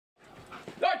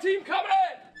team coming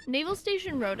in! Naval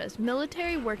Station Rota's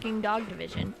Military Working Dog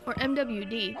Division, or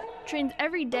MWD, trains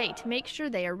every day to make sure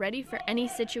they are ready for any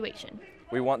situation.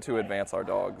 We want to advance our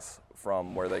dogs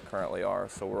from where they currently are,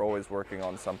 so we're always working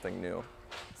on something new.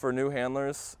 For new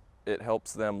handlers, it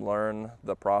helps them learn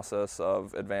the process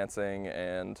of advancing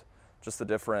and just the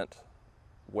different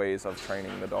ways of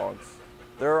training the dogs.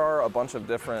 There are a bunch of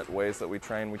different ways that we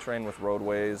train. We train with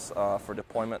roadways for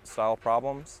deployment style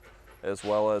problems, as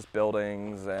well as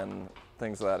buildings and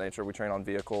things of that nature. We train on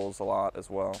vehicles a lot as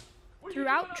well.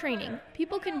 Throughout training,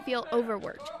 people can feel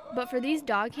overworked, but for these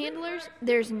dog handlers,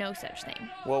 there's no such thing.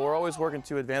 Well, we're always working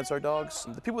to advance our dogs.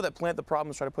 The people that plant the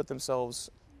problems try to put themselves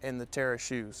in the terrorist's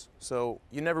shoes. So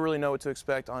you never really know what to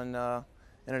expect in a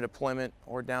deployment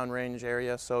or downrange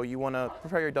area, so you want to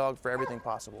prepare your dog for everything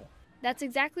possible. That's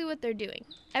exactly what they're doing,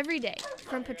 every day.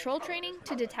 From patrol training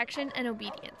to detection and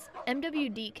obedience,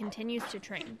 MWD continues to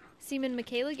train. Seaman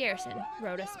Michaela Garrison,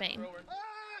 Rota, Spain.